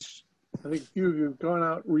I think a few of you have gone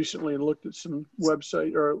out recently and looked at some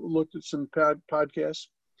website or looked at some podcasts.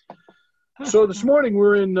 So this morning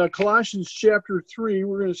we're in Colossians chapter 3.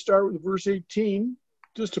 We're going to start with verse 18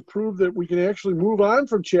 just to prove that we can actually move on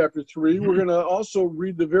from chapter 3. We're going to also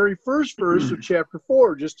read the very first verse of chapter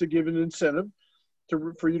 4 just to give an incentive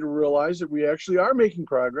for you to realize that we actually are making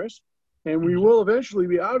progress, and we will eventually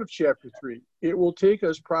be out of chapter 3. It will take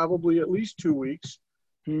us probably at least 2 weeks,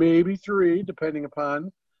 maybe 3, depending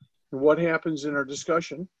upon what happens in our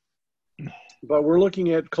discussion. But we're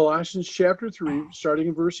looking at Colossians chapter 3, starting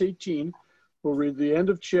in verse 18. We'll read the end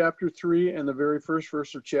of chapter 3 and the very first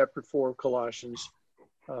verse of chapter 4 of Colossians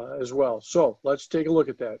as well. So let's take a look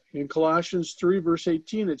at that. In Colossians 3, verse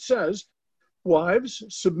 18, it says, "Wives,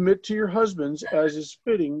 submit to your husbands as is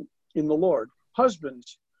fitting in the Lord.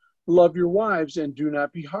 Husbands, love your wives and do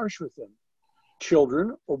not be harsh with them.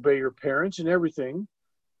 Children, obey your parents in everything,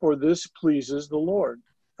 for this pleases the Lord.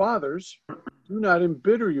 Fathers, do not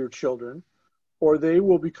embitter your children, or they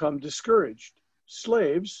will become discouraged.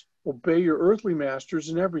 Slaves, obey your earthly masters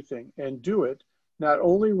in everything, and do it not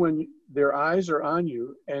only when their eyes are on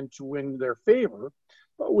you and to win their favor,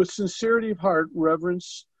 but with sincerity of heart,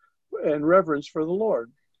 reverence for the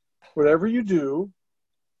Lord. Whatever you do,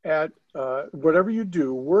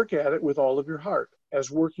 work at it with all of your heart,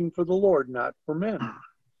 as working for the Lord, not for men,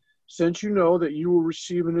 since you know that you will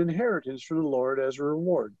receive an inheritance from the Lord as a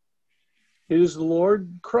reward. It is the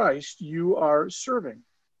Lord Christ you are serving.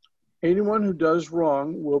 Anyone who does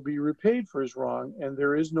wrong will be repaid for his wrong, and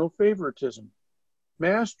there is no favoritism.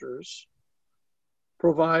 Masters,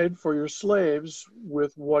 provide for your slaves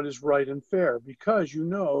with what is right and fair, because you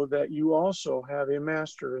know that you also have a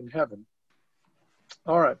master in heaven."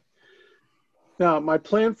 All right. Now, my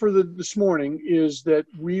plan for this morning is that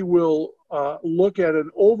we will look at an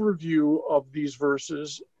overview of these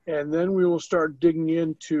verses, and then we will start digging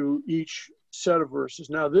into each set of verses.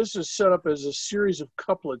 Now, this is set up as a series of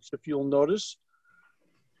couplets, if you'll notice.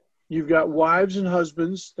 You've got wives and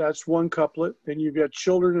husbands, that's one couplet. Then you've got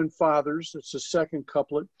children and fathers, that's the second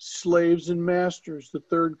couplet. Slaves and masters, the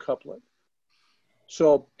third couplet.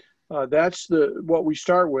 So that's what we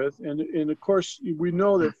start with. And of course, we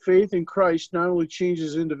know that faith in Christ not only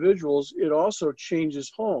changes individuals, it also changes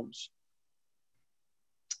homes.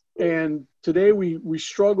 And today we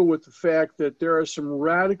struggle with the fact that there are some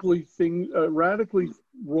radically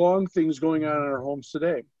wrong things going on in our homes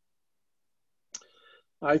today.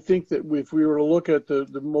 I think that if we were to look at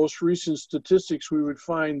the most recent statistics, we would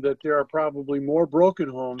find that there are probably more broken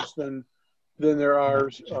homes than there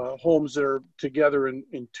are homes that are together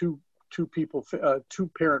in two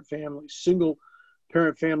parent families. Single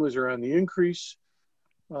parent families are on the increase.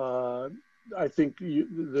 I think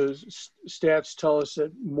the stats tell us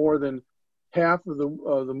that more than half of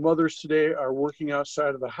the mothers today are working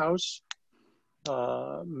outside of the house,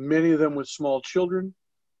 many of them with small children.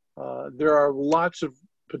 There are lots of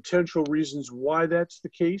potential reasons why that's the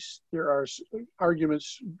case. There are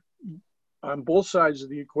arguments on both sides of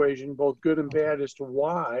the equation, both good and bad, as to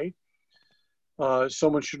why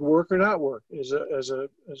someone should work or not work as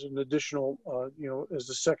an additional, as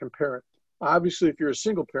the second parent. Obviously, if you're a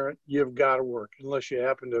single parent, you've got to work, unless you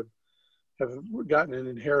happen to have gotten an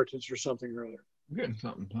inheritance or something or other. Getting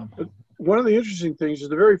something. One of the interesting things is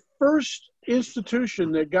the very first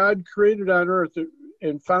institution that God created on earth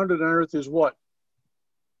and founded on earth is what?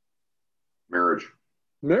 Marriage.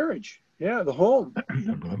 Yeah, the home.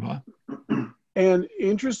 And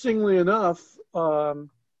interestingly enough, well,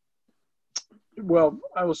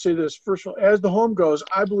 I will say this. First of all, as the home goes,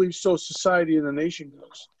 I believe so society and the nation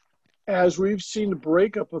goes. As we've seen the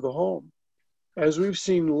breakup of the home, as we've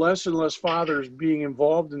seen less and less fathers being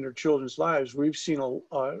involved in their children's lives, we've seen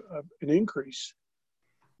an increase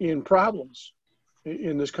in problems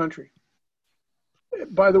in this country.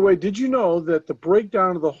 By the way, did you know that the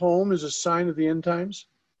breakdown of the home is a sign of the end times?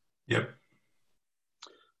 Yep.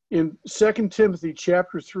 In 2 Timothy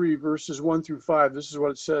chapter 3, verses 1 through 5, this is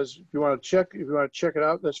what it says. If you want to check it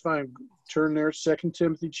out, that's fine. Turn there, 2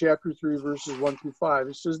 Timothy chapter 3, verses 1 through 5.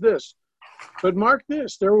 It says this: "But mark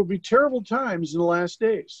this, there will be terrible times in the last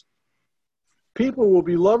days. People will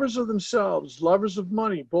be lovers of themselves, lovers of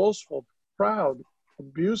money, boastful, proud,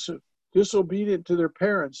 abusive, disobedient to their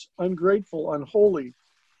parents, ungrateful, unholy,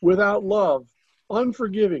 without love,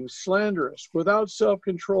 unforgiving, slanderous, without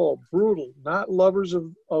self-control, brutal, not lovers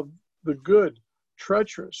of the good,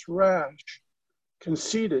 treacherous, rash,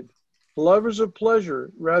 conceited, lovers of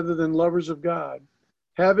pleasure rather than lovers of God,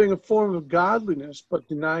 having a form of godliness but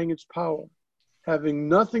denying its power, having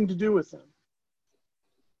nothing to do with them.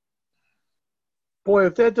 Boy,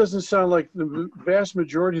 if that doesn't sound like the vast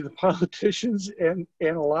majority of the politicians and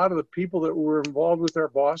a lot of the people that were involved with our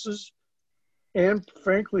bosses and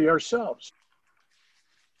frankly ourselves.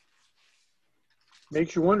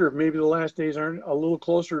 Makes you wonder if maybe the last days aren't a little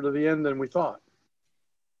closer to the end than we thought.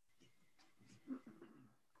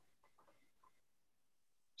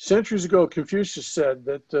 Centuries ago, Confucius said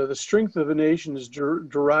that the strength of a nation is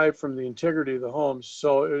derived from the integrity of the homes.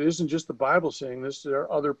 So it isn't just the Bible saying this. There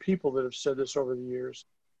are other people that have said this over the years.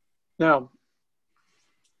 Now,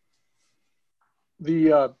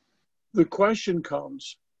 the question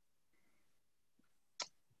comes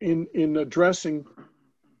in addressing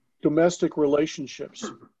domestic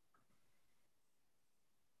relationships.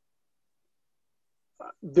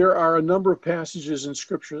 There are a number of passages in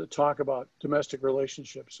Scripture that talk about domestic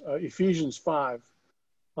relationships. Ephesians 5,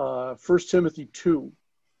 1 Timothy 2,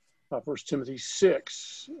 1 Timothy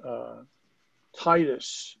 6,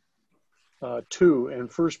 Titus 2,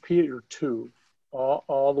 and 1 Peter 2,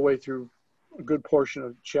 all the way through a good portion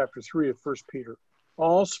of chapter 3 of 1 Peter.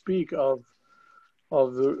 All speak of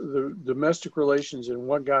the domestic relations and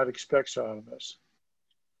what God expects out of us.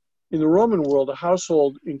 In the Roman world, a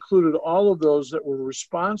household included all of those that were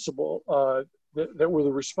responsible, that were the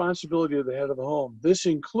responsibility of the head of the home. This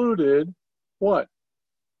included what?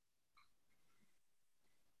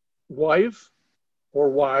 Wife,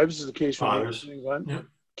 or wives, is the case Fathers. Yep.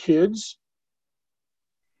 Kids,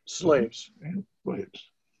 slaves. And slaves.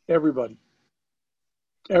 Everybody.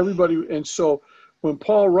 And so when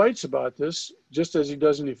Paul writes about this, just as he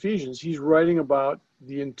does in Ephesians, he's writing about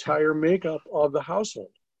the entire makeup of the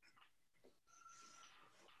household.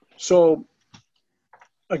 So,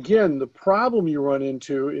 again, the problem you run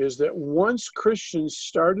into is that once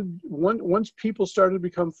people started to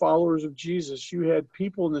become followers of Jesus, you had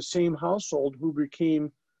people in the same household who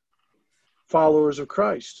became followers of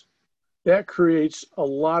Christ. That creates a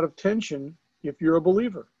lot of tension if you're a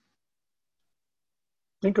believer.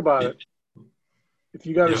 Think about it. If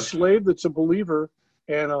you got a slave that's a believer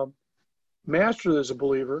and a master that's a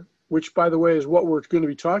believer, which, by the way, is what we're going to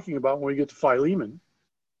be talking about when we get to Philemon,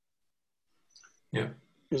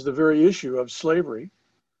 is the very issue of slavery.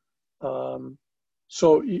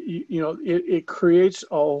 So, it creates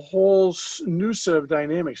a whole new set of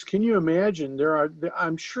dynamics. Can you imagine?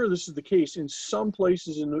 I'm sure this is the case in some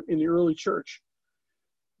places in the early church.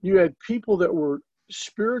 You had people that were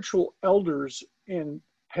spiritual elders and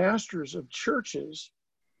pastors of churches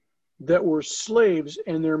that were slaves,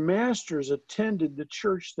 and their masters attended the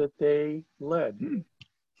church that they led.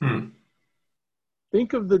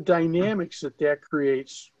 Think of the dynamics that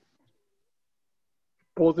creates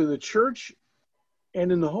both in the church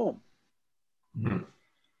and in the home.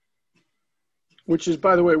 Which is,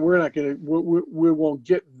 by the way, we won't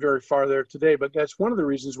get very far there today, but that's one of the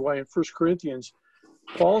reasons why in 1 Corinthians,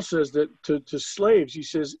 Paul says that to slaves, he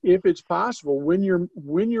says, if it's possible, win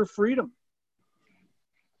your freedom.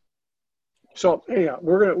 So anyhow,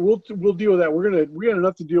 we'll deal with that. We got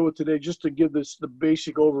enough to deal with today just to give this the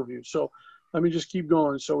basic overview. So let me just keep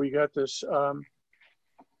going. So we got this.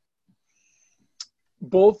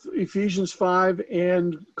 Both Ephesians 5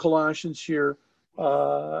 and Colossians here,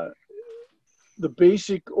 the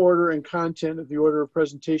basic order and content of the order of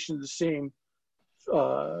presentation is the same.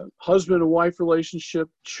 Husband and wife relationship,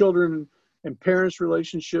 children and parents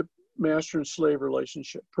relationship, master and slave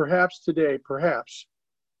relationship. Perhaps today,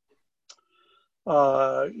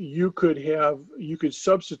 you could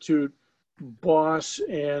substitute boss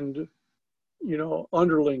and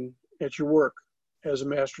underling at your work as a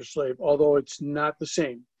master slave, although it's not the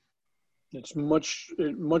same. It's much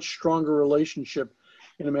stronger relationship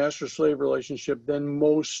in a master slave relationship than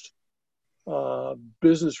most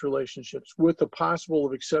business relationships, with the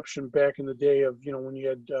possible exception back in the day of when you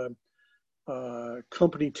had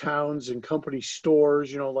company towns and company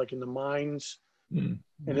stores, like in the mines, and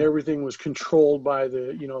everything was controlled by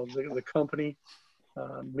the company.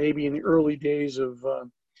 Maybe in the early days of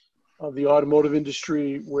the automotive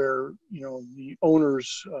industry, where the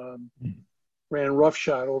owners ran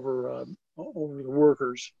roughshod over the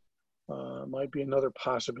workers, might be another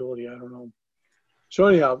possibility. I don't know. So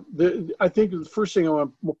anyhow, I think the first thing I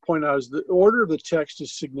want to point out is the order of the text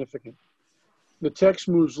is significant. The text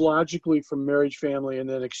moves logically from marriage, family, and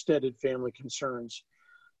then extended family concerns.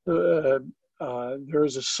 There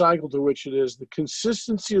is a cycle to which it is. The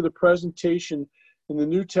consistency of the presentation in the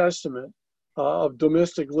New Testament of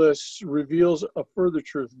domestic lists reveals a further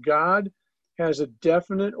truth. God has a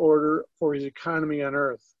definite order for his economy on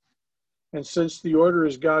earth. And since the order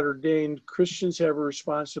is God ordained, Christians have a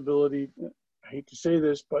responsibility, I hate to say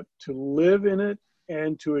this, but to live in it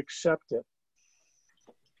and to accept it.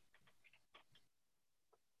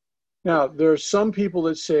 Now, there are some people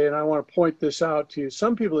that say, and I want to point this out to you,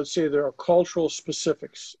 some people that say there are cultural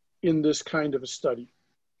specifics in this kind of a study.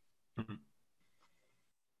 Mm-hmm.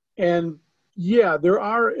 And yeah,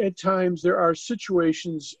 at times, there are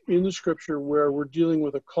situations in the scripture where we're dealing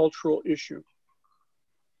with a cultural issue.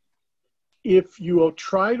 If you will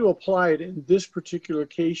try to apply it in this particular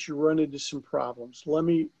case, you run into some problems.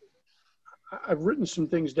 I've written some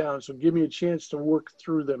things down, so give me a chance to work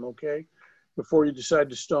through them, okay? Before you decide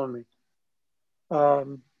to stone me. I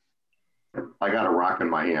got a rock in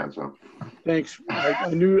my hand, so. Thanks. I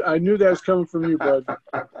knew that was coming from you, bud.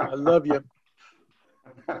 I love you.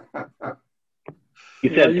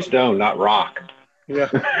 You said stone, not rock. Yeah.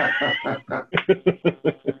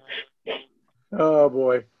 Oh,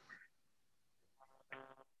 boy.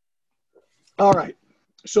 All right.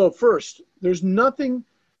 So first, there's nothing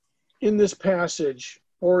in this passage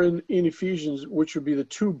or in Ephesians, which would be the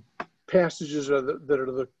two passages that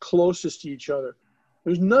are the closest to each other.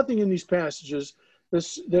 There's nothing in these passages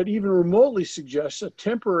that even remotely suggests a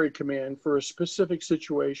temporary command for a specific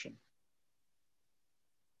situation.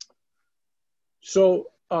 So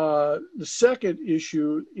the second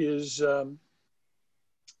issue is that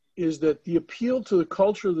the appeal to the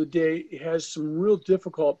culture of the day has some real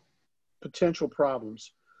difficult potential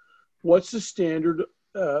problems. What's the standard?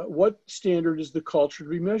 What standard is the culture to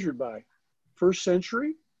be measured by? First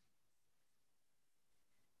century?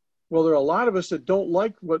 Well, there are a lot of us that don't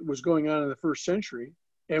like what was going on in the first century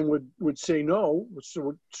and would say no.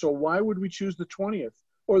 So why would we choose the 20th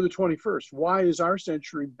or the 21st? Why is our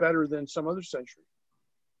century better than some other century?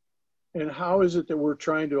 And how is it that we're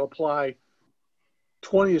trying to apply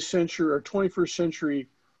 20th century or 21st century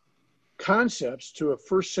concepts to a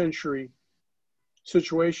first century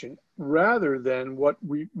situation, rather than what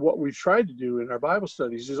we've tried to do in our Bible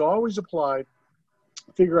studies is always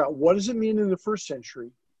figure out what does it mean in the first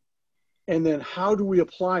century, and then how do we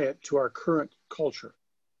apply it to our current culture?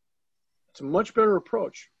 It's a much better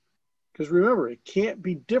approach, because remember, it can't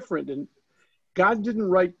be different. And God didn't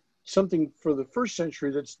write something for the first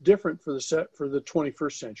century that's different for the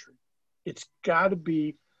 21st century. It's got to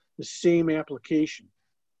be the same application.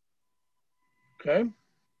 Okay,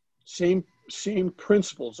 same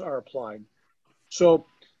principles are applied. So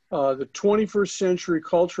the 21st century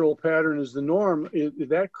cultural pattern is the norm.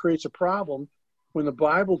 That creates a problem when the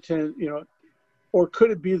Bible or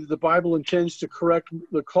could it be that the Bible intends to correct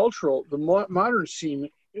the modern scene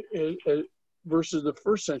versus the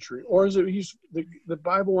first century? Or is it the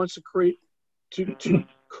Bible wants to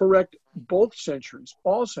correct both centuries,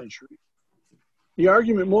 all centuries? The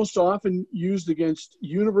argument most often used against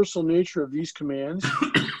universal nature of these commands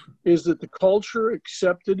is that the culture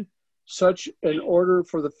accepted such an order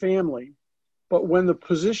for the family, but when the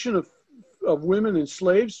position of women and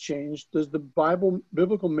slaves changed, does the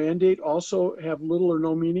biblical mandate also have little or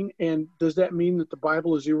no meaning? And does that mean that the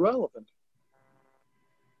Bible is irrelevant?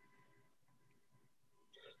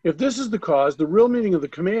 If this is the cause, the real meaning of the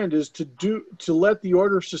command is to let the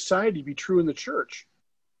order of society be true in the church.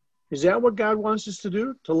 Is that what God wants us to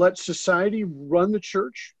do? To let society run the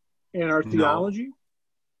church and our theology?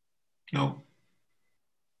 No.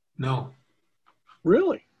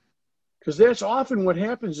 Really? Because that's often what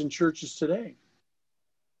happens in churches today.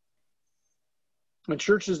 And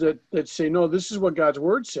churches that say, no, this is what God's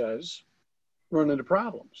word says, run into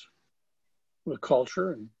problems with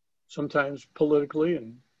culture and sometimes politically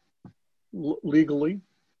and legally.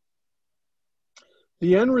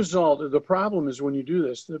 The end result of the problem is when you do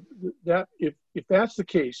this, that if that's the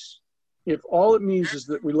case, if all it means is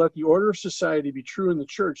that we let the order of society be true in the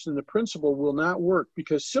church, then the principle will not work,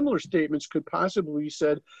 because similar statements could possibly be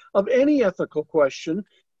said of any ethical question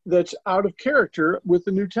that's out of character with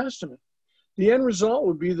the New Testament. The end result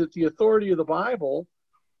would be that the authority of the Bible,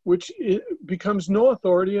 which becomes no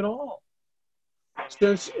authority at all.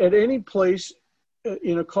 Since at any place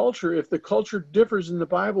in a culture, if the culture differs in the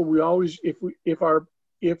Bible, we always, if our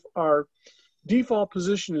default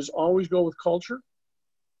position is always go with culture,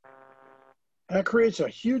 that creates a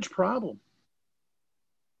huge problem.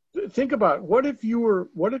 Think about it. What if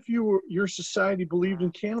your society believed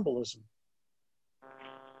in cannibalism?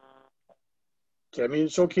 Does that mean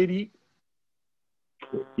it's okay to eat?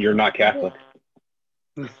 You're not Catholic.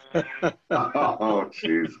 Oh,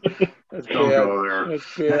 jeez. That's Don't bad. go there.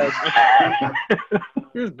 That's bad.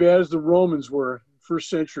 You're as bad as the Romans were, first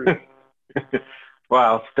century.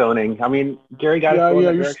 Wow, stoning. I mean, Gary got it.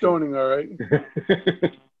 Yeah, you're stoning, all right.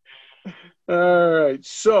 All right.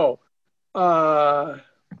 So, because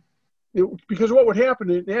what would happen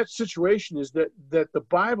in that situation is that the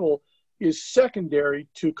Bible is secondary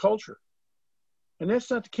to culture. And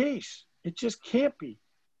that's not the case. It just can't be.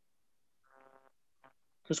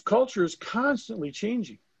 because culture is constantly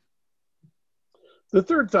changing. The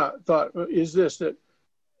third thought is this, that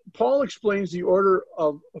Paul explains the order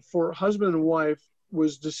for husband and wife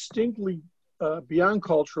was distinctly beyond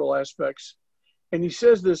cultural aspects. And he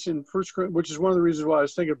says this in 1 Corinthians, which is one of the reasons why I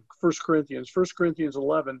was thinking of 1 Corinthians. 1 Corinthians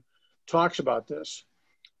 11 talks about this.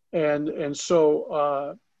 And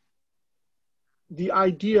so the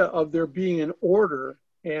idea of there being an order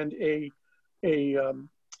and a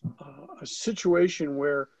situation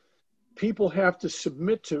where people have to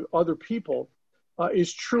submit to other people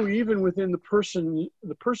is true even within the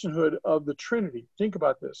personhood of the Trinity. Think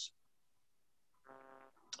about this.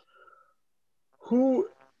 Who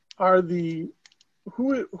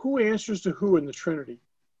answers to who in the Trinity?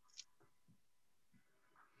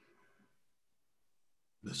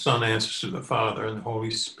 The Son answers to the Father, and the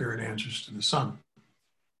Holy Spirit answers to the Son.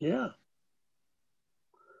 Yeah.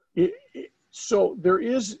 So there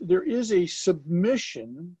is a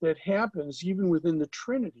submission that happens even within the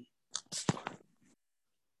Trinity.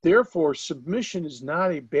 Therefore, submission is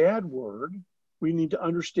not a bad word. We need to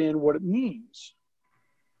understand what it means,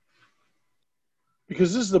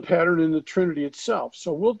 because this is the pattern in the Trinity itself.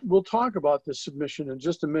 So we'll talk about this submission in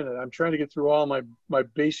just a minute. I'm trying to get through all my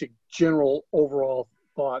basic general overall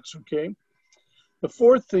thoughts, okay? The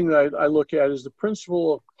fourth thing that I look at is the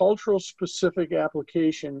principle of cultural specific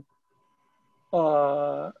application.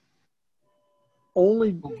 Well,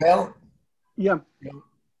 Yeah.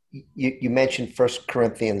 You mentioned 1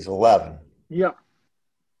 Corinthians 11. Yeah.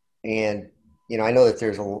 And, I know that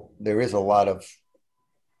there is a lot of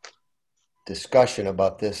discussion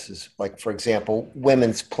about this, is like, for example,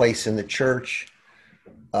 women's place in the church,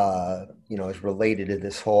 is related to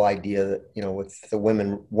this whole idea that, with the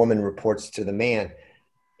woman reports to the man.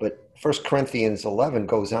 But 1 Corinthians 11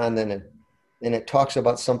 goes on then, and it talks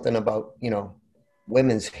about something about,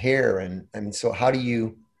 women's hair. And I mean, so how do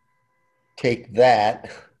you take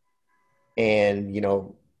that and,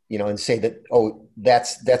 and say that, oh,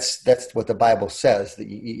 that's what the Bible says, that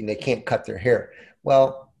they can't cut their hair?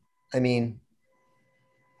 Well, I mean,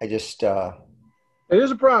 I just... It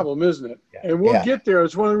is a problem, isn't it? Yeah. And we'll get there.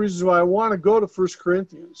 It's one of the reasons why I want to go to 1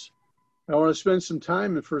 Corinthians. I want to spend some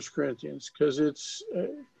time in 1 Corinthians, because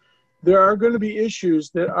there are going to be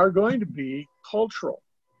issues that are going to be cultural.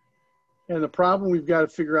 And the problem we've got to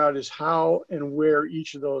figure out is how and where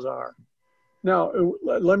each of those are. Now,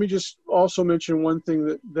 let me just also mention one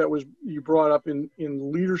thing that was you brought up in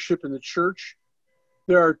leadership in the church.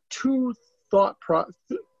 There are two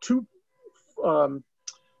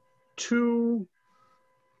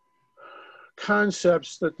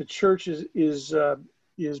concepts that the church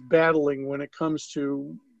is battling when it comes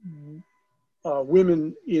to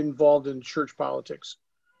women involved in church politics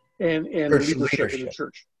and leadership in the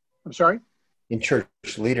church. I'm sorry? In church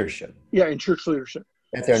leadership. Yeah, in church leadership.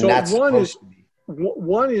 That they're not supposed to be.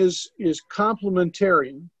 One is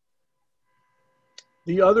complementarian.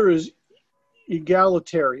 The other is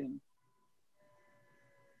egalitarian.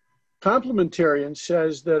 Complementarian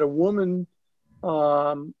says that a woman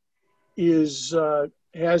has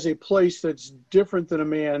a place that's different than a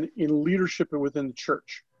man in leadership within the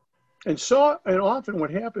church. And often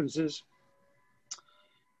what happens is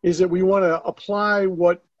that we want to apply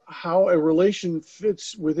how a relation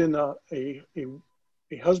fits within a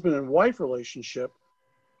husband and wife relationship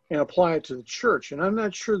and apply it to the church. And I'm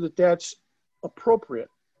not sure that that's appropriate.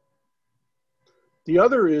 The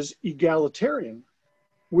other is egalitarian,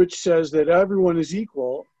 which says that everyone is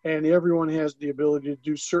equal and everyone has the ability to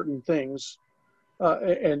do certain things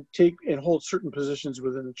and hold certain positions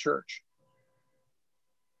within the church.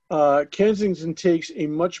 Kensington takes a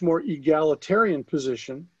much more egalitarian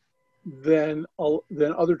position than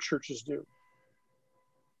other churches do.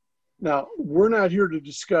 Now, we're not here to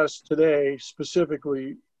discuss today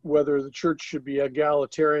specifically whether the church should be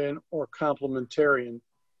egalitarian or complementarian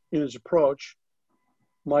in its approach.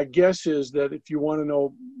 My guess is that if you want to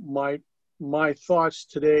know my thoughts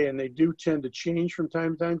today, and they do tend to change from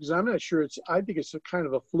time to time, because I'm not sure I think it's a kind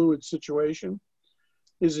of a fluid situation,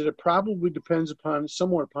 is that it probably depends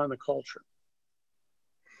somewhat upon the culture.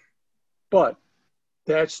 But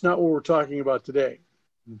that's not what we're talking about today,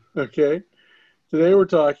 okay? Today we're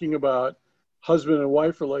talking about husband and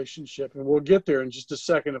wife relationship, and we'll get there in just a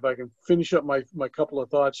second if I can finish up my couple of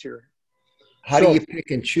thoughts here. How do you pick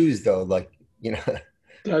and choose, though?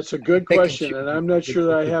 That's a good question, and I'm not sure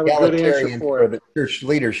that I have a good answer for it. The church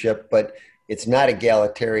leadership, but it's not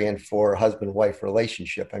egalitarian for husband-wife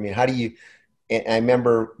relationship. I mean, how do you? And I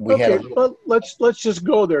remember we had. Okay, well, let's just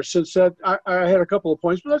go there, since that I had a couple of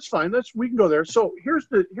points, but that's fine. We can go there. So here's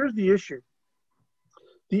the issue.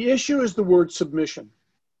 The issue is the word submission.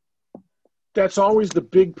 That's always the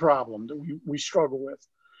big problem that we struggle with,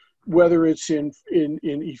 whether it's in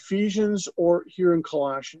Ephesians or here in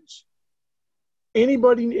Colossians.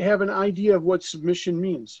 Anybody have an idea of what submission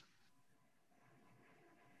means?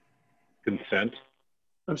 Consent.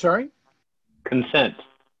 I'm sorry? Consent.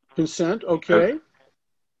 Consent, okay.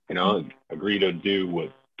 Agree to do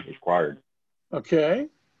what's required. Okay.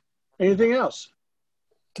 Anything else?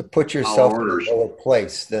 To put yourself in a lower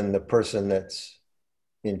place than the person that's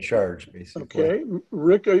in charge, basically. Okay.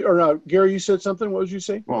 Rick, Gary, you said something. What did you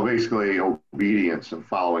say? Well, basically obedience and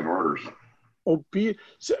following orders.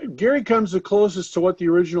 So Gary comes the closest to what the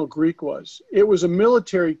original Greek was. It was a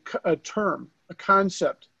military term, a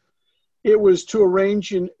concept. It was to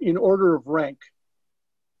arrange in order of rank.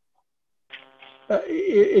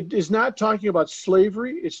 It is not talking about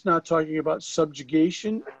slavery. It's not talking about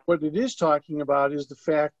subjugation. What it is talking about is the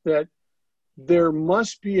fact that there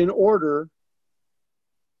must be an order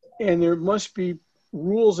and there must be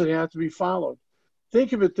rules that have to be followed.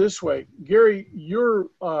 Think of it this way. Gary, your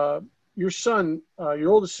son,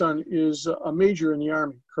 your oldest son, is a major in the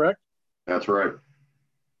Army, correct? That's right.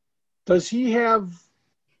 Does he have,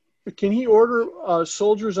 can he order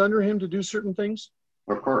soldiers under him to do certain things?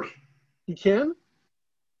 Of course. He can?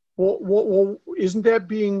 Well, isn't that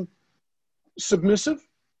being submissive?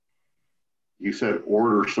 You said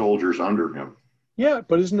order soldiers under him. Yeah,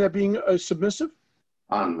 but isn't that being submissive?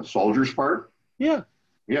 On the soldier's part? Yeah.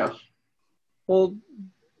 Yes. Well,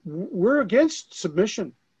 we're against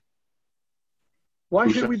submission.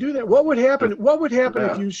 Why should we do that? What would happen? What would happen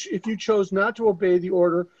if you chose not to obey the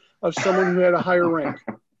order of someone who had a higher rank?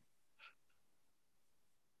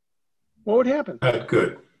 What would happen? Not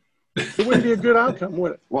good. It wouldn't be a good outcome,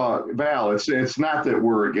 would it? Well, Val, it's not that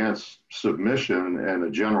we're against submission and a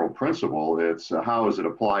general principle. It's how is it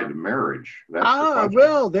applied to marriage? That's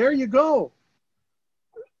well, there you go.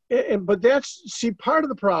 But part of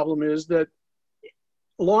the problem is that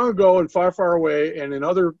long ago and far, far away, and in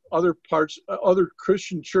other parts, other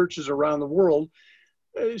Christian churches around the world,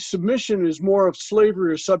 submission is more of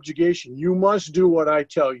slavery or subjugation. You must do what I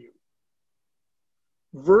tell you.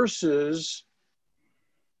 Versus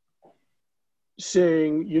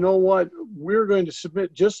saying, you know what, we're going to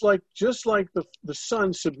submit just like the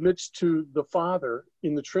Son submits to the Father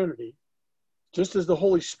in the Trinity, just as the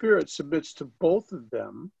Holy Spirit submits to both of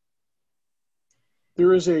them.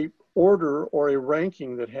 There is a order or a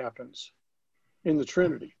ranking that happens in the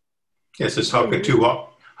Trinity. Yes, it's how could two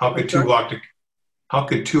walk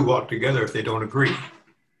together if they don't agree?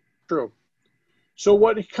 True. So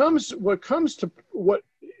what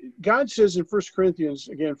God says in 1 Corinthians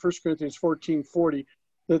 14:40,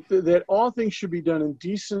 that all things should be done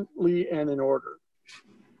indecently and in order.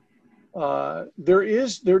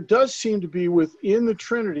 There does seem to be within the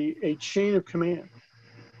Trinity a chain of command.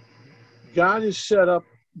 God has set up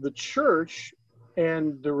the church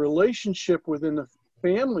and the relationship within the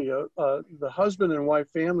family, the husband and wife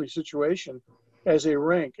family situation, as a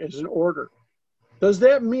rank, as an order. Does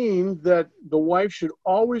that mean that the wife should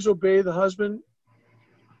always obey the husband?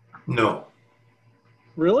 No.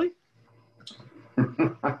 Really?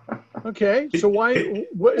 Okay. So why? In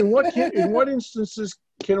what instances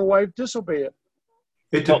can a wife disobey it?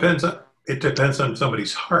 It depends on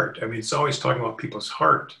somebody's heart. I mean, it's always talking about people's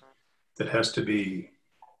heart that has to be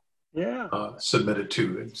submitted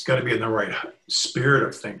to. It's got to be in the right spirit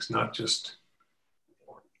of things, not just.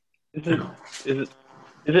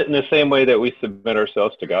 Is it in the same way that we submit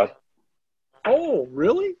ourselves to God? Oh,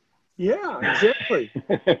 really? Yeah, exactly.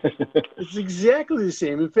 It's exactly the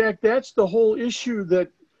same. In fact, that's the whole issue.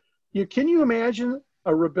 Can you imagine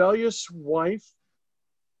a rebellious wife,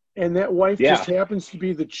 and that wife just happens to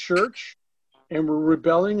be the church, and we're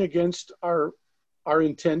rebelling against our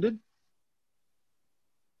intended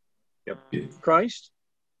Christ?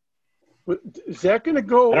 Is that going to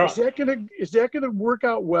go? Is that going to work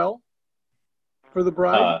out well for the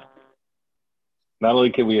bride? Not only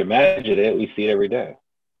can we imagine it, we see it every day.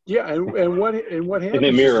 Yeah, and what happens? In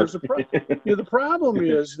the mirror. The problem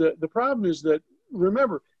is that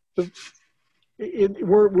remember,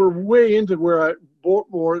 we're way into where I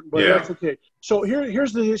more, but that's okay. So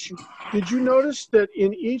here's the issue. Did you notice that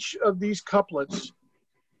in each of these couplets,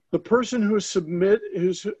 the person who's to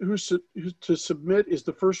submit is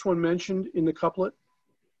the first one mentioned in the couplet?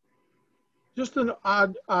 Just an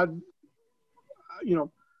odd,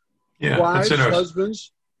 wives,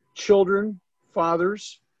 husbands, children,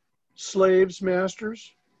 fathers, slaves,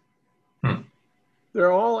 masters.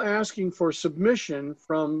 They're all asking for submission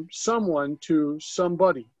from someone to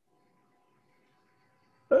somebody.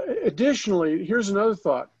 Additionally, here's another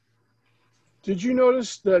thought. Did you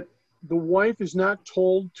notice that the wife is not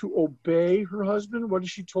told to obey her husband? What is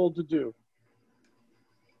she told to do?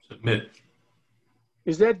 Submit.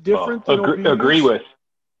 Is that different than obedience? Agree with.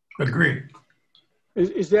 Agree.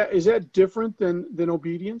 Is that different than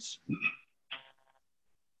obedience?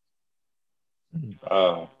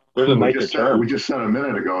 There's a nicer term. We just said a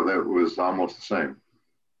minute ago that it was almost the same.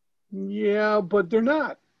 Yeah, but they're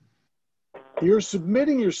not. You're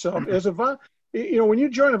submitting yourself as when you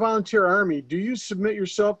join a volunteer army, do you submit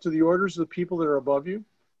yourself to the orders of the people that are above you?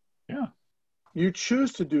 Yeah. You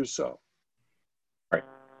choose to do so. Right.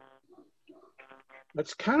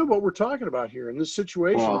 That's kind of what we're talking about here in this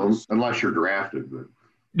situation. Well, unless you're drafted. But.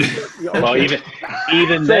 Well,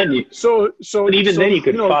 even then you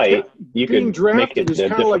could fight. You being could drafted make it is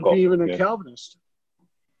kind of like being a yeah. Calvinist,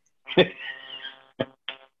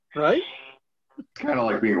 right? Kind of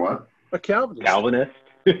like being what? A Calvinist. Calvinist.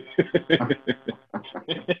 The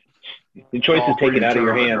choice is taken out of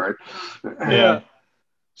your hand. Right? Yeah.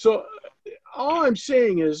 So all I'm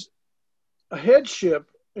saying is a headship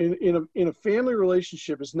in a family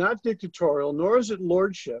relationship is not dictatorial, nor is it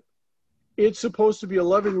lordship. It's supposed to be a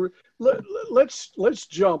loving. Let's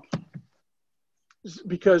jump,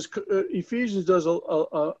 because Ephesians does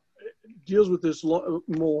deals with this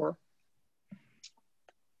more.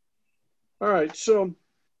 All right, so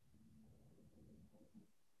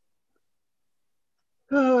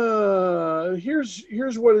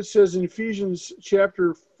here's what it says in Ephesians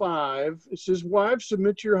chapter 5. It says, "Wives,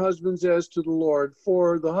 submit to your husbands as to the Lord,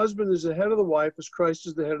 for the husband is the head of the wife, as Christ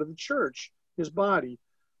is the head of the church, his body,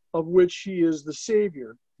 of which he is the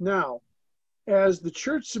Savior. Now, as the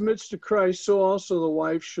church submits to Christ, so also the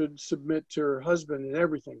wife should submit to her husband in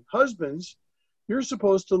everything. Husbands, you're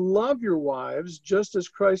supposed to love your wives just as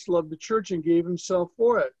Christ loved the church and gave himself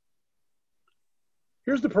for it."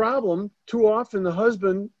 Here's the problem. Too often the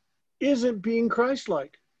husband isn't being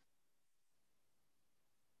Christ-like.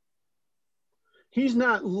 He's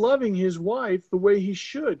not loving his wife the way he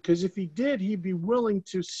should, because if he did, he'd be willing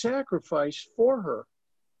to sacrifice for her.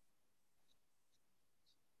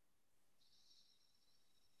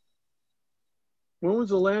 When was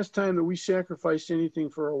the last time that we sacrificed anything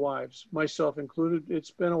for our wives, myself included?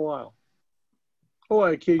 It's been a while. Oh,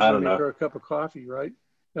 I occasionally make her a cup of coffee, right?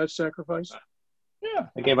 That's sacrifice? Yeah.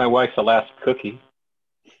 I gave my wife the last cookie.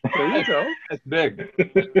 There you go. That's big.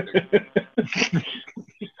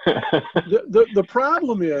 The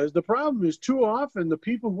problem is too often the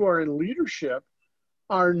people who are in leadership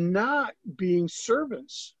are not being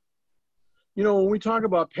servants. You know, when we talk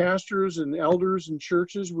about pastors and elders in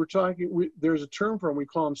churches, there's a term for them. We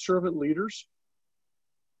call them servant leaders.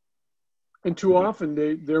 And too often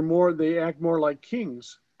they act more like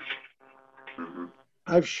kings.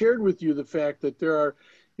 I've shared with you the fact that there are,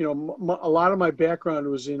 a lot of my background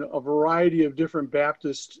was in a variety of different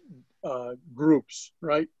Baptist groups,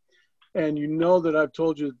 right? And you know that I've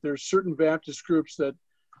told you that there's certain Baptist groups that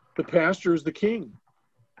the pastor is the king,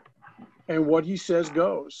 and what he says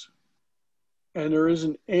goes. And there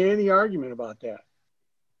isn't any argument about that.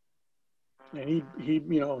 And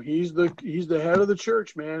he's the head of the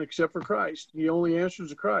church, man, except for Christ. He only answers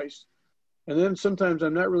to Christ. And then sometimes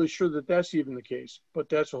I'm not really sure that that's even the case, but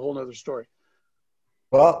that's a whole nother story.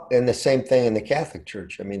 Well, and the same thing in the Catholic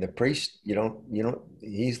Church. I mean, the priest,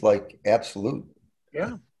 he's like absolute.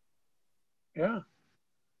 Yeah. Yeah.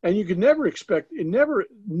 And you could never expect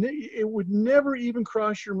it would never even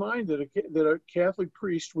cross your mind that a Catholic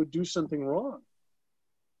priest would do something wrong.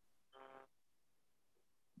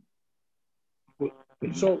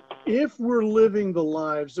 So if we're living the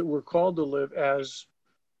lives that we're called to live as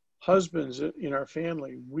husbands in our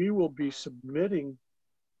family, we will be submitting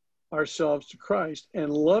ourselves to Christ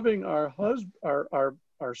and loving our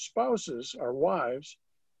spouses, our wives,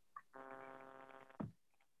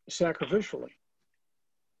 sacrificially.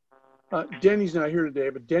 Denny's not here today,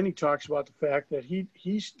 but Denny talks about the fact that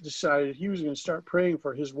he's decided he was going to start praying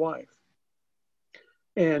for his wife.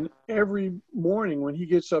 And every morning when he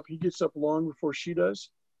gets up long before she does.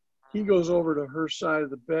 He goes over to her side of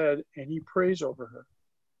the bed and he prays over her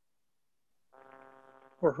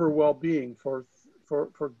for her well-being, for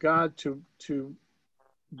God to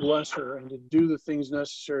bless her and to do the things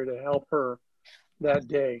necessary to help her that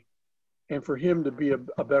day, and for him to be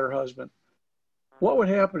a better husband. What would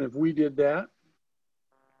happen if we did that?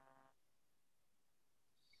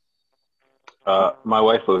 My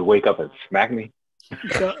wife would wake up and smack me.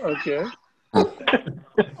 Okay.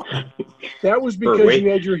 That was because you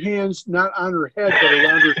had your hands not on her head, but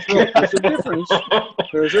around her throat. There's a difference.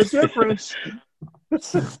 There's a difference.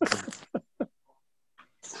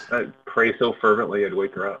 I'd pray so fervently I'd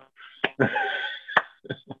wake her up.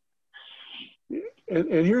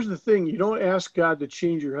 And here's the thing: you don't ask God to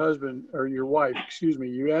change your husband or your wife. Excuse me.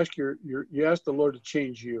 You ask you ask the Lord to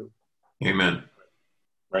change you. Amen.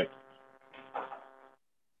 Right.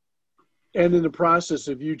 And in the process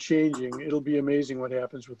of you changing, it'll be amazing what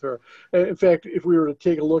happens with her. In fact, if we were to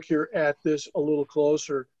take a look here at this a little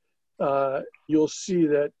closer, you'll see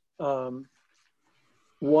that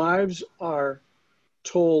wives are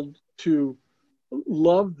told to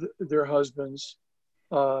love their husbands.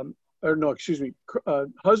 Husbands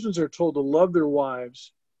are told to love their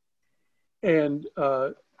wives, and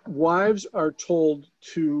wives are told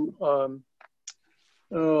to,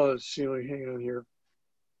 let's see, hang on here.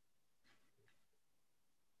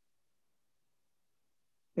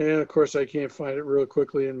 And of course, I can't find it real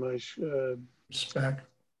quickly in my Respect.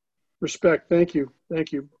 Respect. Thank you.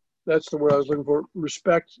 Thank you. That's the word I was looking for.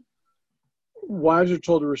 Respect. Wives are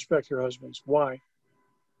told to respect their husbands. Why?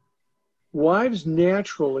 Wives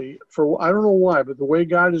naturally, I don't know why, but the way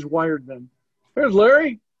God has wired them. There's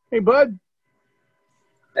Larry. Hey, bud.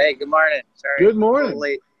 Hey, good morning. Sorry. Good morning. A little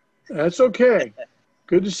late. That's okay.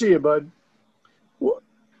 Good to see you, bud.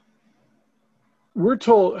 We're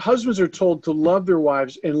told, husbands are told to love their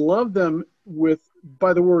wives and love them with,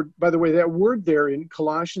 by the way, that word there in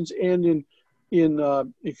Colossians and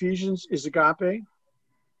in Ephesians is agape,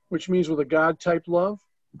 which means with a God-type love,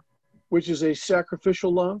 which is a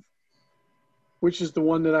sacrificial love, which is the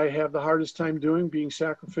one that I have the hardest time doing, being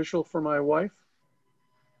sacrificial for my wife.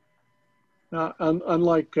 Now,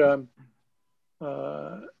 unlike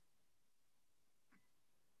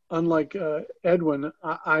Edwin,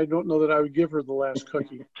 I don't know that I would give her the last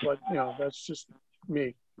cookie, but that's just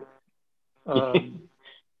me.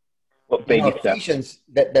 Baby steps. Ephesians,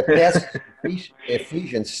 the passage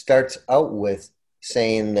Ephesians starts out with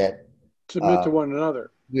saying that submit to one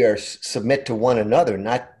another. We are submit to one another,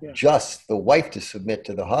 not just the wife to submit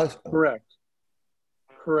to the husband. Correct.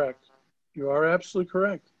 You are absolutely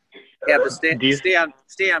correct. Yeah, but stay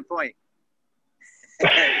on point.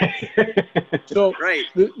 So right.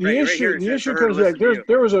 The issue comes back.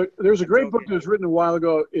 There's a great book that was written a while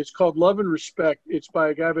ago. It's called Love and Respect. It's by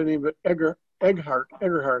a guy by the name of Egghardt, I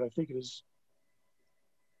think it is,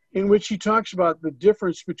 in which he talks about the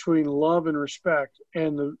difference between love and respect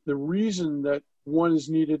and the reason that one is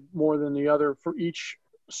needed more than the other for each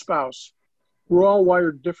spouse. We're all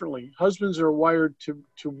wired differently. Husbands are wired to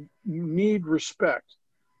need respect.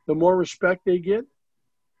 The more respect they get,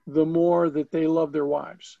 the more that they love their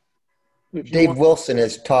wives. Dave Wilson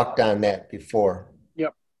has talked on that before.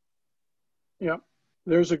 Yep.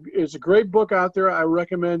 It's a great book out there. I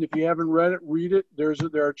recommend, if you haven't read it, read it. There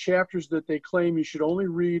are chapters that they claim you should only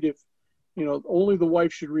read if, only the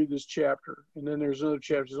wife should read this chapter. And then there's other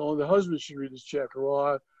chapters, only the husband should read this chapter.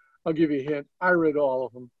 Well, I'll give you a hint. I read all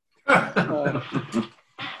of them.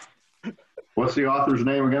 What's the author's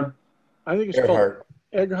name again? I think it's called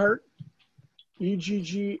Egghardt.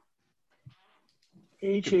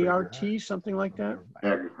 Egghardt, something like that.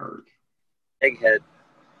 Egghardt. Egghead.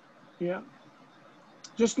 Yeah.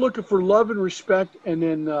 Just looking for love and respect, and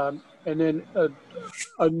then a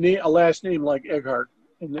last name like Egghardt,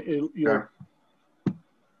 and it's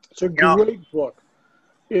a great book.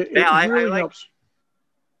 It really helps.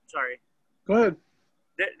 Sorry. Go ahead.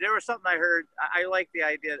 There was something I heard. I like the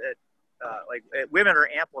idea that women are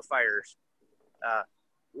amplifiers.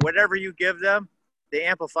 Whatever you give them, they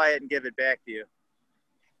amplify it and give it back to you.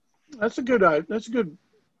 That's good. I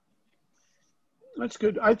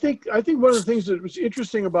think one of the things that was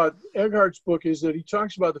interesting about Egghardt's book is that he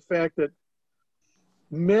talks about the fact that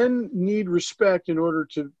men need respect in order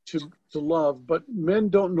to love, but men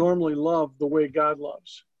don't normally love the way God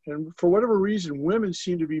loves. And for whatever reason, women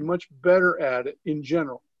seem to be much better at it in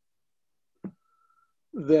general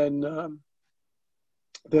than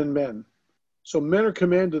men. So men are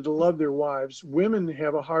commanded to love their wives. Women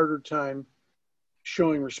have a harder time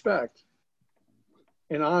showing respect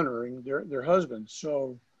and honoring their husbands.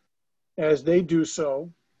 So as they do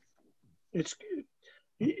so,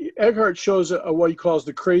 Egghardt shows what he calls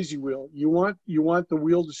the crazy wheel. You want the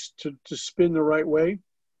wheel to spin the right way.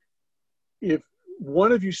 If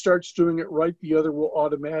one of you starts doing it right, the other will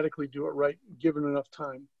automatically do it right, given enough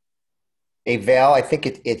time. Hey, Val, I think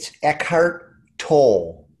it's Eckhart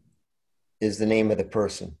Tolle is the name of the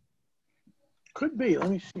person. Could be. Let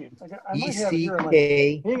me see. I might have it here.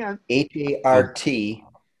 Hang on. Eckhardt.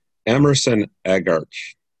 Emerson Eggert.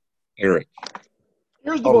 Eric.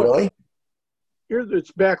 Here's the book. Really?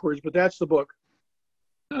 It's backwards, but that's the book.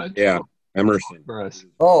 Yeah, Emerson.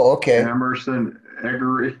 Oh, okay. Emerson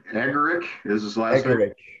Eggerick is his last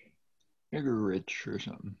name. Eggerich or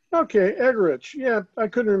something. Okay, Eggerich. Yeah, I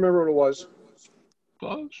couldn't remember what it was.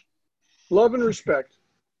 Close. Love and Respect.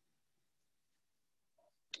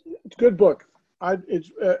 It's a good book. I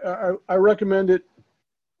recommend it.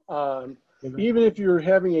 Even if you're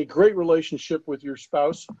having a great relationship with your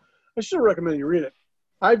spouse, I still recommend you read it.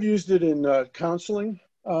 I've used it in counseling,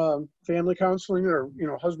 family counseling, or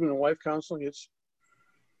husband and wife counseling. It's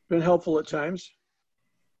been helpful at times.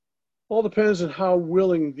 All depends on how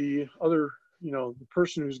willing the other, the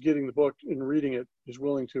person who's getting the book and reading it is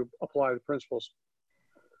willing to apply the principles.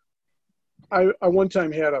 I one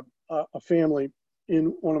time had a family in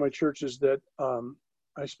one of my churches that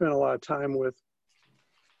I spent a lot of time with,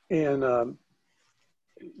 and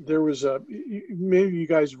there was maybe you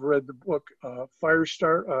guys have read the book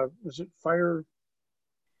Firestar. Is it Fire?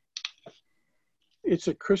 It's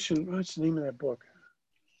a Christian. What's the name of that book?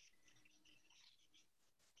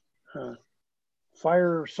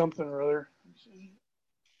 Fire something or other.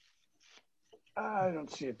 I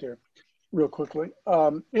don't see it there. Real quickly.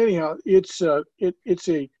 Anyhow, it's a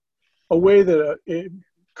way that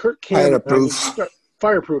Kirk Cameron.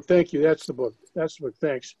 Fireproof. Thank you. That's the book.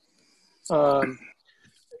 Thanks. And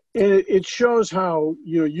it shows how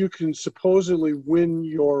you can supposedly win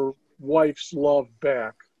your wife's love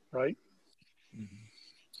back, right? Mm-hmm.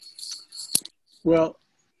 Well,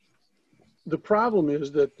 the problem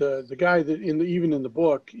is that the guy that even in the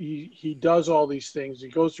book, he does all these things. He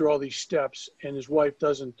goes through all these steps, and his wife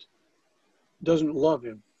doesn't love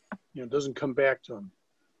him, doesn't come back to him.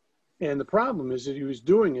 And the problem is that he was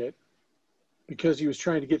doing it because he was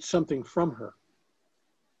trying to get something from her,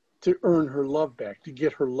 to earn her love back, to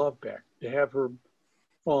get her love back, to have her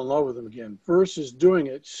fall in love with him again, versus doing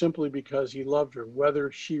it simply because he loved her,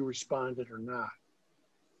 whether she responded or not.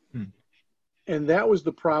 And that was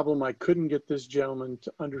the problem I couldn't get this gentleman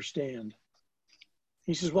to understand.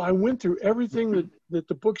 He says, well, I went through everything that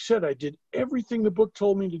the book said. I did everything the book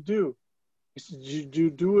told me to do. He said, did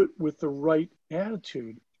you do it with the right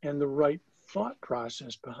attitude and the right thought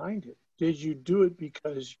process behind it? Did you do it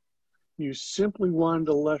because you simply wanted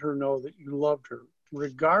to let her know that you loved her,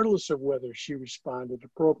 regardless of whether she responded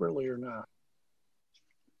appropriately or not?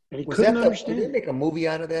 And he couldn't understand. Did they make a movie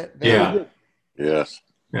out of that? Yeah. Yes.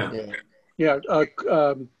 Yeah. Yeah.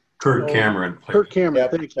 Kirk Cameron. Kirk Cameron.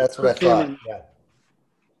 Yep, thank you. That's what Kirk I thought. Cameron. Yeah.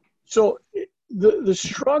 So the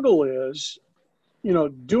struggle is,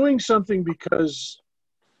 doing something because,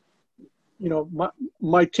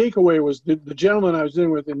 my takeaway was the gentleman I was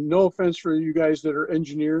dealing with, and no offense for you guys that are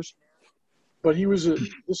engineers, but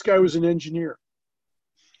this guy was an engineer.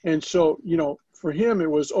 And so, for him, it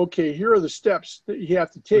was, okay, here are the steps that you have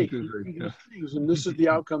to take. And this is the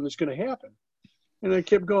outcome that's going to happen. And I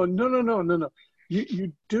kept going, no.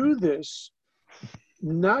 You do this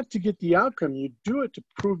not to get the outcome. You do it to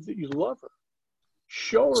prove that you love her.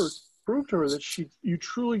 Show her, prove to her that you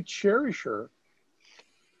truly cherish her.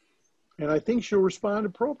 And I think she'll respond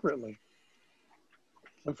appropriately.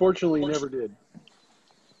 Unfortunately, he never did.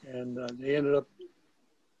 And they ended up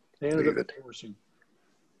divorcing.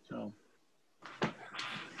 So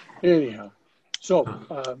anyhow,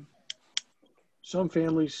 some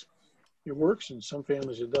families it works and some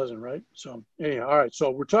families it doesn't, right? So anyhow, all right.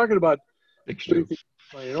 So we're talking about putting things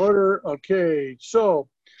in order. Okay. So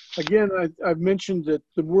again, I've mentioned that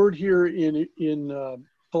the word here in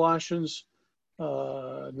Colossians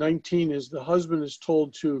 19 is the husband is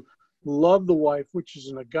told to love the wife, which is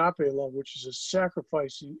an agape love, which is a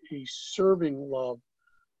sacrificing, a serving love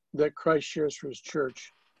that Christ shares for his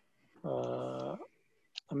church. A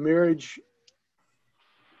marriage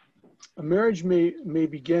may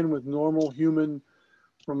begin with normal human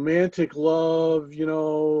romantic love,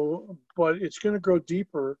 but it's going to grow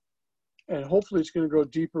deeper, and hopefully it's going to grow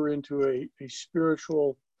deeper into a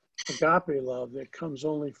spiritual agape love that comes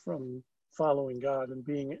only from following God and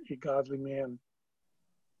being a godly man.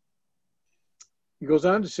 He goes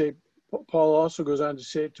on to say, Paul also goes on to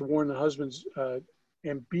say, to warn the husbands,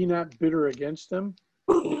 and be not bitter against them.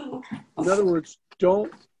 In other words,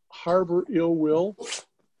 don't harbor ill will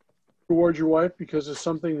towards your wife because of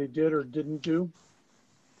something they did or didn't do,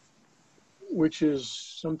 which is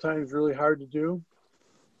sometimes really hard to do.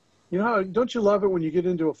 Don't you love it when you get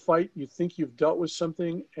into a fight, you think you've dealt with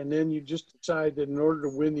something, and then you just decide that in order to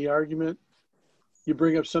win the argument, you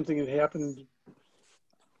bring up something that happened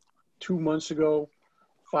 2 months ago,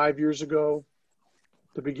 5 years ago,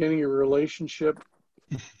 the beginning of your relationship,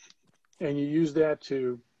 and you use that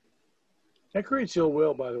creates ill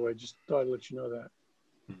will, by the way. Just thought I'd let you know that.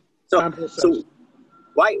 So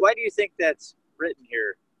why do you think that's written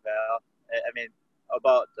here, Val? I mean,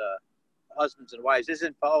 about husbands and wives.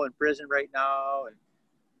 Isn't Paul in prison right now? And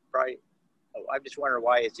probably, I'm just wondering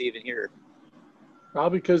why it's even here.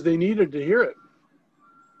 Probably because they needed to hear it.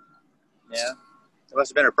 Yeah, it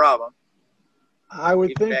must have been a problem. I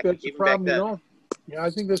would Even think back- that's a even back problem we then. all. Yeah, I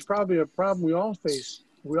think that's probably a problem we all face.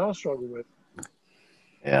 We all struggle with.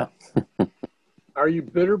 Yeah. Are you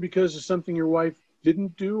bitter because of something your wife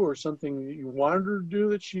didn't do or something that you wanted her to do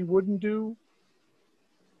that she wouldn't do?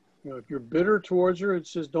 You know, if you're bitter towards her, it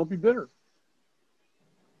says don't be bitter.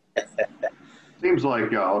 Seems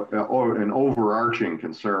like an overarching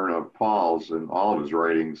concern of Paul's in all of his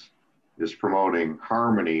writings is promoting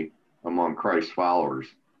harmony among Christ's followers.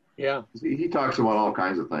 Yeah. He talks about all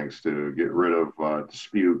kinds of things to get rid of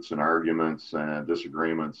disputes and arguments and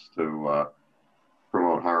disagreements to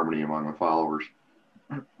promote harmony among the followers.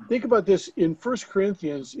 Think about this. In 1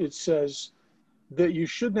 Corinthians, it says that you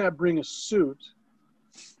should not bring a suit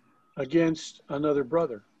against another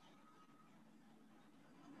brother.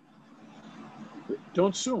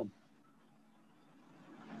 Don't sue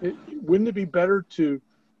him. Wouldn't it be better to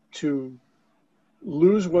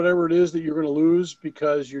lose whatever it is that you're going to lose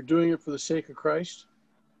because you're doing it for the sake of Christ?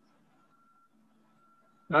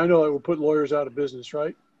 I know it will put lawyers out of business,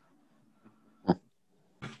 right?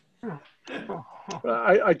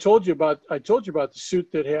 I told you about the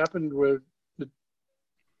suit that happened with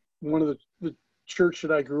one of the church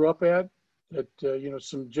that I grew up at. That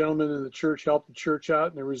some gentlemen in the church helped the church out,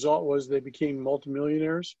 and the result was they became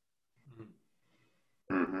multimillionaires.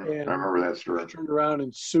 Mm-hmm. And I remember that story. Turned around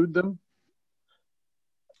and sued them.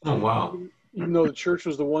 Oh, wow. Even though the church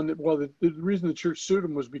was the one that, the reason the church sued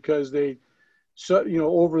them was because they,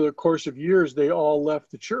 over the course of years, they all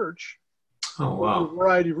left the church. Oh, wow. For a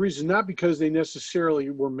variety of reasons, not because they necessarily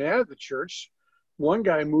were mad at the church. One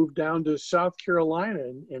guy moved down to South Carolina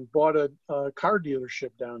and bought a car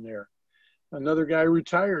dealership down there. Another guy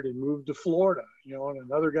retired and moved to Florida, and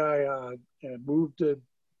another guy moved to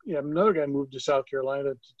South Carolina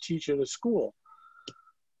to teach at a school.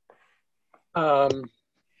 But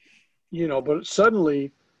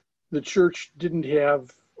suddenly the church didn't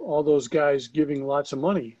have all those guys giving lots of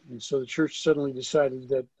money. And so the church suddenly decided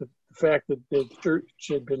that the fact that the church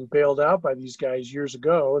had been bailed out by these guys years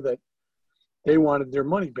ago, that they wanted their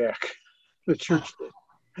money back. The church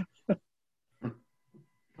did.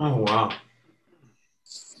 Oh, wow.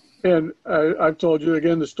 And I've told you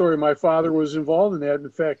again the story. My father was involved in that.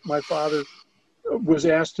 In fact, my father was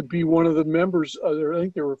asked to be one of the members. I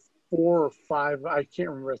think there were 4 or 5. I can't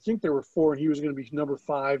remember. I think there were 4, and he was going to be number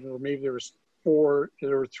 5, or maybe there was 4.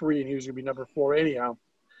 There were 3, and he was going to be number 4. Anyhow,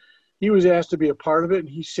 he was asked to be a part of it, and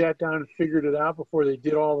he sat down and figured it out before they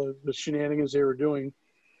did all the shenanigans they were doing.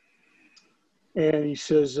 And he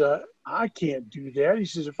says, I can't do that. He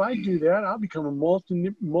says, if I do that, I'll become a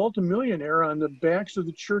multimillionaire on the backs of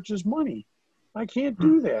the church's money. I can't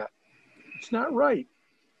do that. It's not right.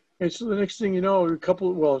 And so the next thing you know,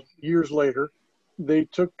 years later, they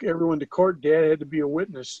took everyone to court. Dad had to be a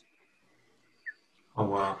witness. Oh,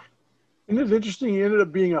 wow. And it's interesting, he ended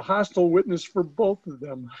up being a hostile witness for both of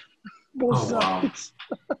them. Both sides.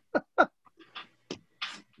 Wow.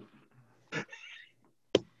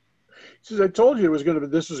 He says, I told you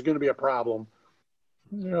this was going to be a problem.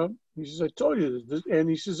 He says, I told you this. And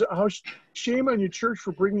he says, shame on you, church,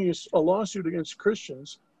 for bringing a lawsuit against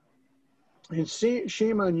Christians. And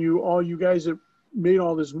shame on you, all you guys that made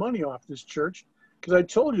all this money off this church, because I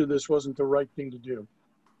told you this wasn't the right thing to do.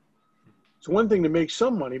 It's one thing to make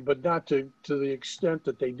some money, but not to the extent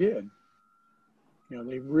that they did.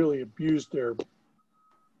 They really abused it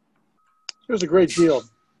was a great deal.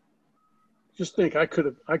 Just think, I could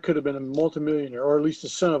have been a multimillionaire, or at least the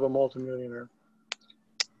son of a multimillionaire.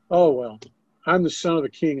 Oh, well, I'm the son of a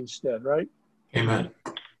king instead, right? Amen.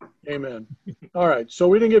 Amen. All right, so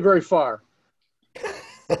we didn't get very far.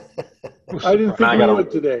 I didn't think we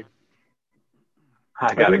would today.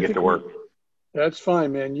 I got to get to work. That's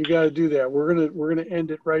fine, man. You got to do that. We're gonna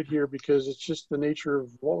end it right here because it's just the nature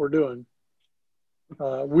of what we're doing.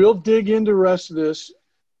 We'll dig into the rest of this.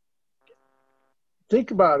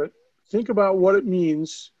 Think about it. Think about what it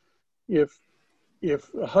means if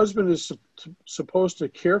a husband is supposed to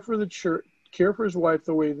care for the church, care for his wife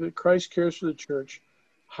the way that Christ cares for the church.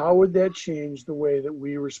 How would that change the way that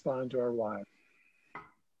we respond to our wives?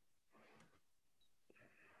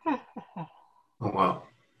 Oh, wow.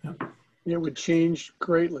 Yeah. It would change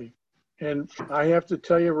greatly. And I have to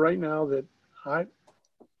tell you right now that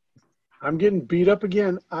I'm getting beat up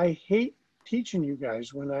again. I hate teaching you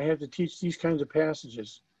guys when I have to teach these kinds of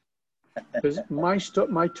passages. Because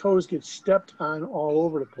my toes get stepped on all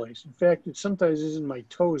over the place. In fact, it sometimes isn't my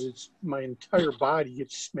toes; it's my entire body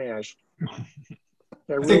gets smashed. I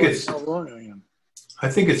realize how wrong I am. I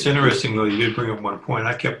think it's interesting, though. You did bring up one point.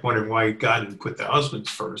 I kept wondering why God didn't put the husbands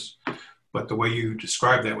first, but the way you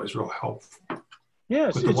described that was real helpful.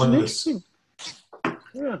 Yes, with the it's one interesting.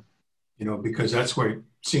 Yeah. You know, because that's where it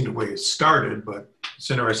seemed the way it started, but it's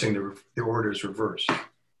interesting the order is reversed.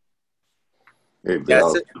 Hey,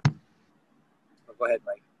 Val, Oh, go ahead,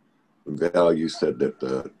 Mike. Val, you said that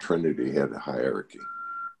the Trinity had a hierarchy.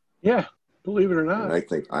 Yeah, believe it or not. And I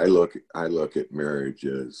think I look at marriage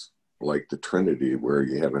as like the Trinity, where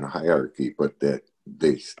you have a hierarchy, but that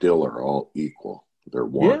they still are all equal. They're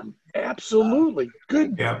one. Yeah, absolutely.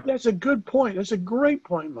 Good. Yeah. That's a good point. That's a great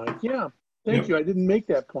point, Mike. Yeah. Thank you. I didn't make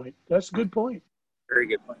that point. That's a good point. Very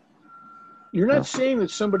good point. You're not saying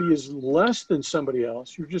that somebody is less than somebody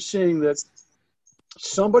else. You're just saying that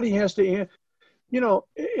somebody has to, you know,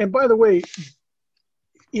 and by the way,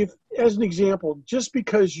 if, as an example, just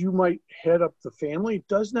because you might head up the family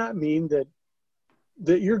does not mean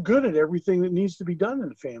that you're good at everything that needs to be done in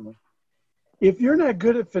the family. If you're not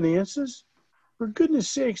good at finances, for goodness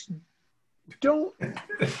sakes, don't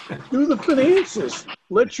do the finances.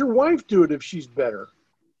 Let your wife do it if she's better.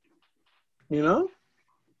 You know?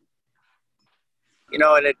 You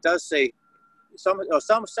know, and it does say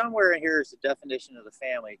somewhere in here is the definition of the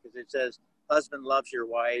family, because it says husband loves your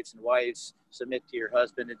wives and wives submit to your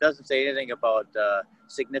husband. It doesn't say anything about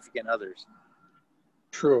significant others.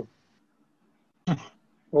 True.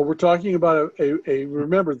 Well, we're talking about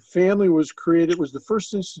remember, the family was the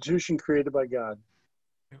first institution created by God.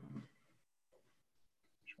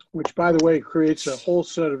 Which, by the way, creates a whole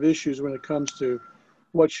set of issues when it comes to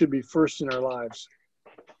what should be first in our lives.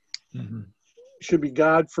 Mm-hmm. Should be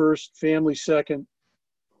God first, family second,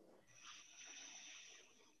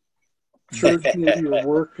 church maybe, or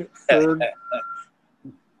work third.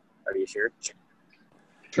 Are you sure?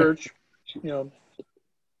 Church, you know,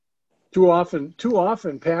 too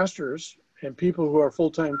often pastors and people who are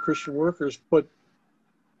full-time Christian workers put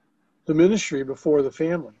the ministry before the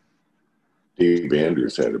family. Steve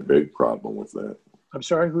Andrews had a big problem with that. I'm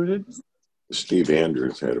sorry, who did? Steve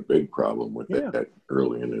Andrews had a big problem with that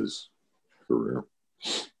early in his career.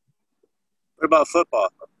 What about football?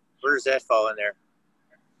 Where does that fall in there?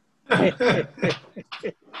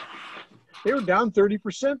 They were down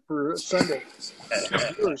 30% for Sunday.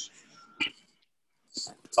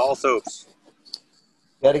 All soaps.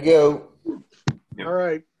 Gotta go. All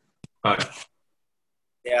right. Bye.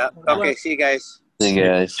 Yeah. Okay. See you guys. See you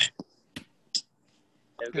guys.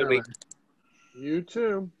 Have a good week. You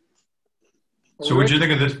too. So what'd you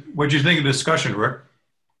think of this? What'd you think of the discussion, Rick?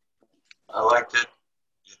 I liked it.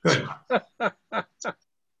 Good.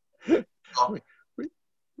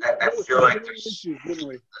 I feel like there's issues, didn't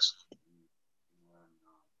we?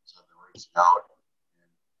 reaching out and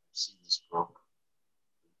seen this book.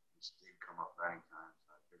 This did come up many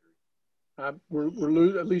times.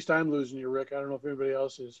 We're at least I'm losing you, Rick. I don't know if anybody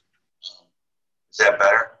else is. Is that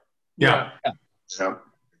better? Yeah. Yeah.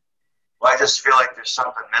 Well, I just feel like there's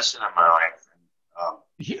something missing in my life. And,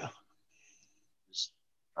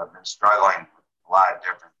 I've been struggling with a lot of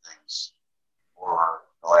different things for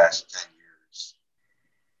the last 10 years.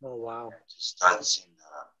 Oh, wow. It just doesn't seem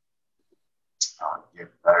to get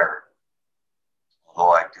better.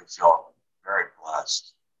 Although I do feel very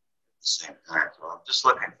blessed at the same time. So I'm just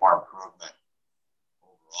looking for improvement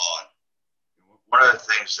overall. And one of the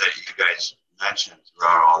things that you guys mentioned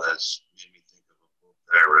throughout all this made me think of a book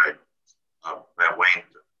that I read by Wayne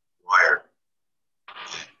Dwyer.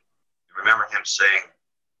 I remember him saying,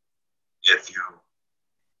 if you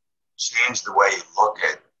change the way you look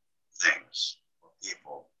at things or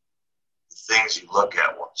people, the things you look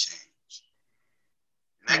at will change.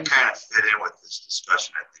 And that kind of fit in with this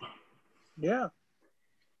discussion, I think. Yeah.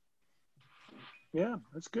 Yeah,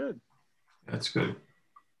 that's good. That's good.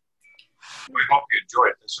 I hope you enjoy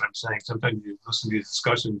it. That's what I'm saying. Sometimes you listen to these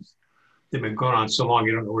discussions, they've been going on so long,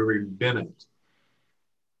 you don't know where we've even been in.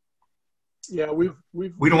 Yeah, we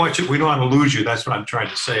don't want to lose you. That's what I'm trying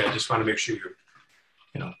to say. I just want to make sure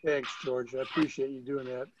you're, Thanks, George. I appreciate you doing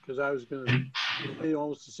that, because I was going to say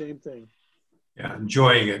almost the same thing. Yeah,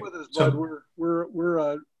 enjoying it. With us, Bud, we're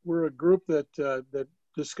a group that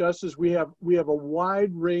discusses. We have a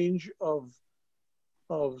wide range of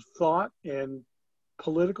thought and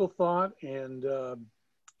political thought and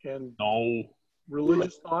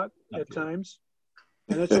religious thought at times,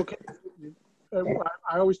 and that's okay.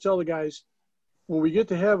 I always tell the guys, when we get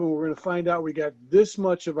to heaven, we're going to find out we got this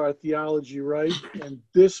much of our theology right and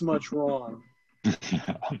this much wrong.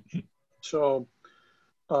 So,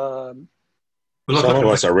 some of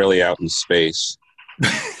us are really out in space.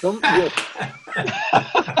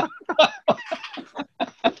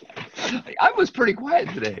 I was pretty quiet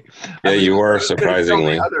today. Yeah, you were,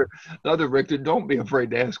 surprisingly. The other Richter, don't be afraid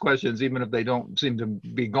to ask questions, even if they don't seem to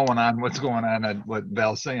be going on what's going on at what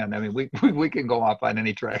Val's saying. I mean, we can go off on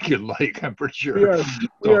any track you like, I'm pretty sure.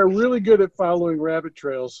 We are really good at following rabbit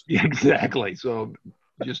trails. Exactly. So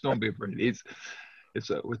just don't be afraid. It's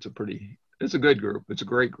a good group. It's a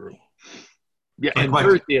great group. Yeah, and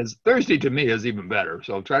Thursday to me is even better.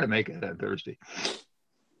 So try to make it on Thursday.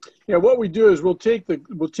 Yeah, what we do is we'll take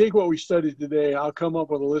what we studied today. I'll come up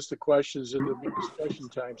with a list of questions and there'll be discussion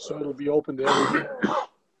time. So it'll be open to everyone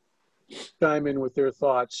to chime in with their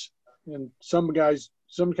thoughts. And some guys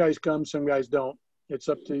come, some guys don't. It's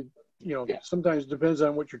up to, sometimes it depends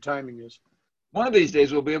on what your timing is. One of these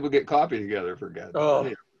days we'll be able to get coffee together for God's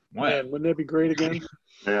sake. Man, wouldn't that be great again?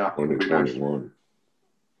 Yeah. 2021.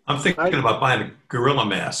 I'm thinking about buying a gorilla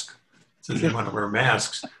mask. Since you want to wear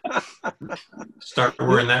masks, start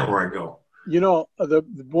wearing that where I go.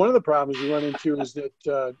 One of the problems we run into is that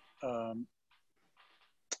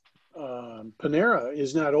Panera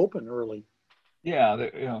is not open early.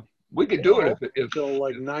 Yeah, we could do it if until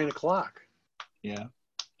like 9 o'clock. Yeah.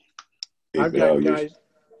 I've got guys.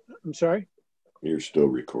 I'm sorry. You're still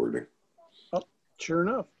recording. Oh, sure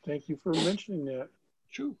enough. Thank you for mentioning that.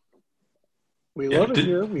 True. We love it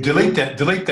here. Delete that